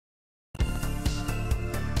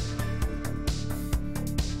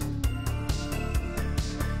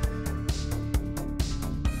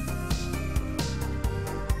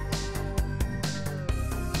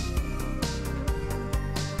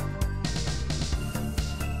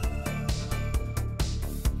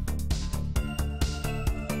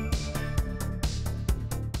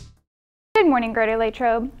Good morning, Greater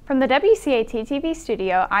Latrobe. From the WCAT TV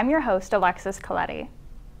studio, I'm your host, Alexis Coletti.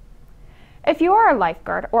 If you are a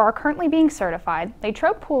lifeguard or are currently being certified,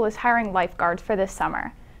 Latrobe Pool is hiring lifeguards for this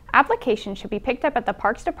summer. Applications should be picked up at the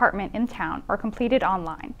Parks Department in town or completed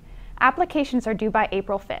online. Applications are due by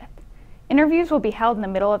April 5th. Interviews will be held in the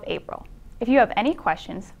middle of April. If you have any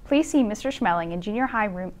questions, please see Mr. Schmeling in Junior High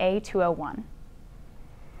Room A201.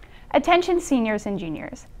 Attention seniors and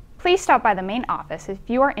juniors. Please stop by the main office if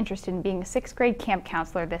you are interested in being a 6th grade camp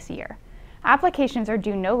counselor this year. Applications are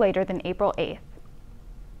due no later than April 8th.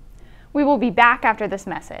 We will be back after this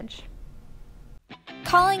message.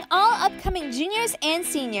 Calling all upcoming juniors and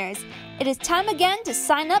seniors. It is time again to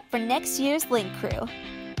sign up for next year's Link Crew.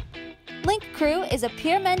 Link Crew is a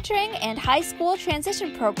peer mentoring and high school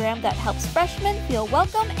transition program that helps freshmen feel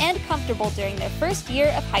welcome and comfortable during their first year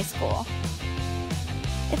of high school.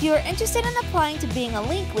 If you are interested in applying to being a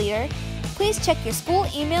Link leader, please check your school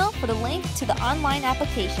email for the link to the online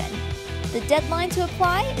application. The deadline to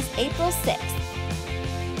apply is April 6th.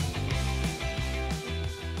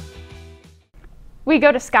 We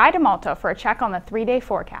go to Sky DeMalto for a check on the 3-day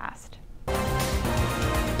forecast.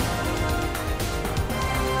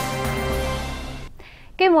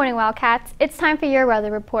 Good morning, Wildcats. It's time for your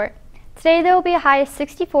weather report. Today there will be a high of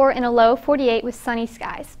 64 and a low of 48 with sunny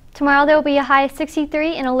skies. Tomorrow there will be a high of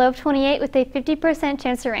 63 and a low of 28 with a 50%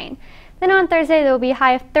 chance of rain. Then on Thursday there will be a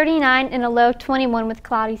high of 39 and a low of 21 with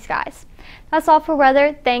cloudy skies. That's all for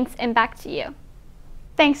weather. Thanks, and back to you.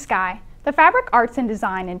 Thanks, Sky. The Fabric Arts and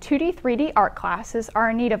Design and 2D 3D art classes are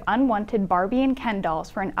in need of unwanted Barbie and Ken dolls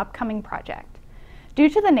for an upcoming project. Due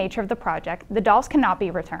to the nature of the project, the dolls cannot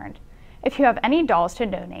be returned. If you have any dolls to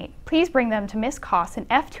donate, please bring them to Miss Koss in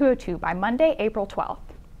F202 by Monday, April 12th.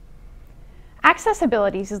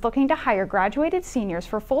 Accessibilities is looking to hire graduated seniors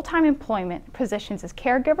for full-time employment positions as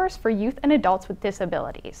caregivers for youth and adults with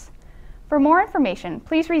disabilities. For more information,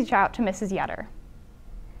 please reach out to Mrs. Yetter.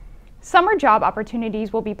 Summer job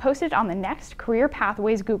opportunities will be posted on the next Career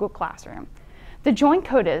Pathways Google Classroom. The joint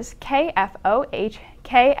code is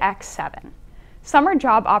KFOHKX7. Summer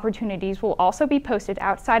job opportunities will also be posted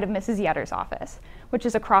outside of Mrs. Yetter's office, which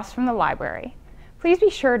is across from the library. Please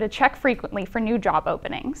be sure to check frequently for new job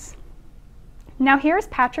openings. Now here's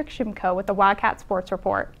Patrick Shimko with the Wildcat Sports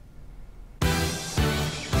Report.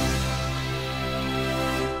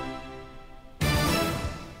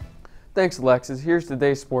 Thanks, Alexis. Here's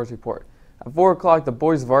today's sports report. At 4 o'clock, the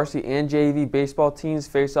boys varsity and JV baseball teams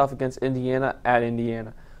face off against Indiana at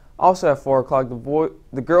Indiana. Also at 4 o'clock,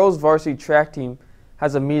 the girls varsity track team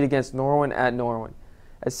has a meet against Norwin at Norwin.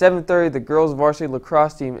 At 7:30, the girls varsity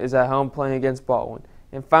lacrosse team is at home playing against Baldwin.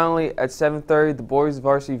 And finally, at 7:30, the boys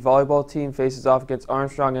varsity volleyball team faces off against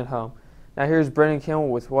Armstrong at home. Now here's Brendan Kimmel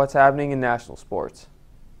with what's happening in national sports.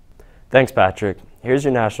 Thanks, Patrick. Here's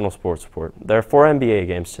your national sports report. There are 4 NBA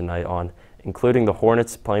games tonight on, including the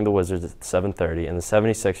Hornets playing the Wizards at 7:30 and the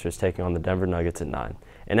 76ers taking on the Denver Nuggets at 9.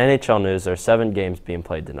 In NHL news, there are 7 games being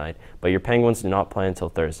played tonight, but your Penguins do not play until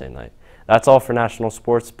Thursday night. That's all for national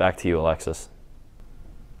sports. Back to you, Alexis.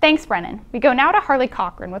 Thanks, Brennan. We go now to Harley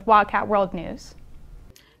Cochran with Wildcat World News.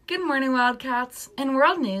 Good morning, Wildcats. In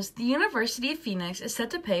world news, the University of Phoenix is set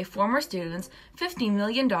to pay former students $15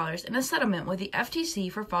 million in a settlement with the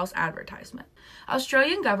FTC for false advertisement.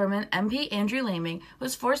 Australian government MP Andrew Laming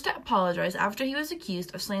was forced to apologize after he was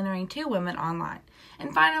accused of slandering 2 women online.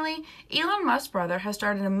 And finally, Elon Musk's brother has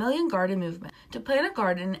started a Million Garden movement to plant a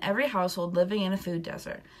garden in every household living in a food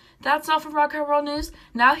desert. That's all from Wildcat World News.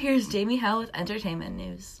 Now here's Jamie Hell with entertainment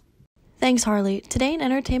news. Thanks, Harley. Today in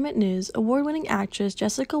entertainment news, award-winning actress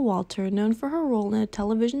Jessica Walter, known for her role in a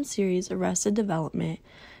television series Arrested Development,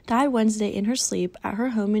 died Wednesday in her sleep at her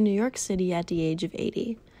home in New York City at the age of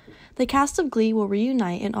 80. The cast of Glee will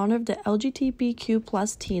reunite in honor of the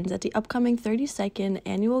LGBTQ+ teens at the upcoming 32nd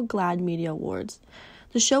Annual GLAAD Media Awards.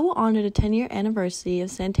 The show will honor the 10-year anniversary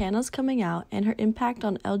of Santana's coming out and her impact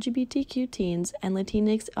on LGBTQ teens and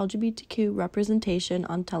Latinx LGBTQ representation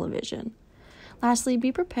on television. Lastly,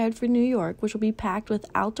 be prepared for New York, which will be packed with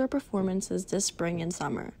outdoor performances this spring and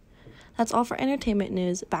summer. That's all for entertainment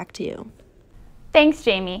news. Back to you. Thanks,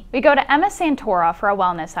 Jamie. We go to Emma Santora for a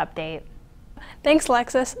wellness update. Thanks,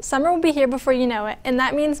 Alexis. Summer will be here before you know it, and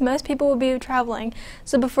that means most people will be traveling.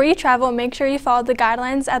 So before you travel, make sure you follow the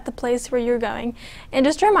guidelines at the place where you're going. And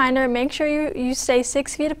just a reminder, make sure you stay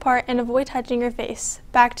 6 feet apart and avoid touching your face.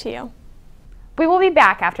 Back to you. We will be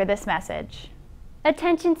back after this message.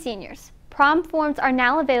 Attention seniors. Prom forms are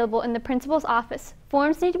now available in the principal's office.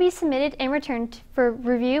 Forms need to be submitted and returned for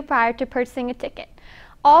review prior to purchasing a ticket.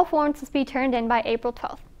 All forms must be turned in by April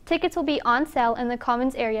 12th. Tickets will be on sale in the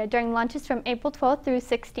Commons area during lunches from April 12th through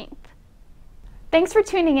 16th. Thanks for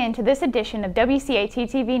tuning in to this edition of WCAT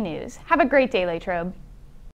TV News. Have a great day, Latrobe.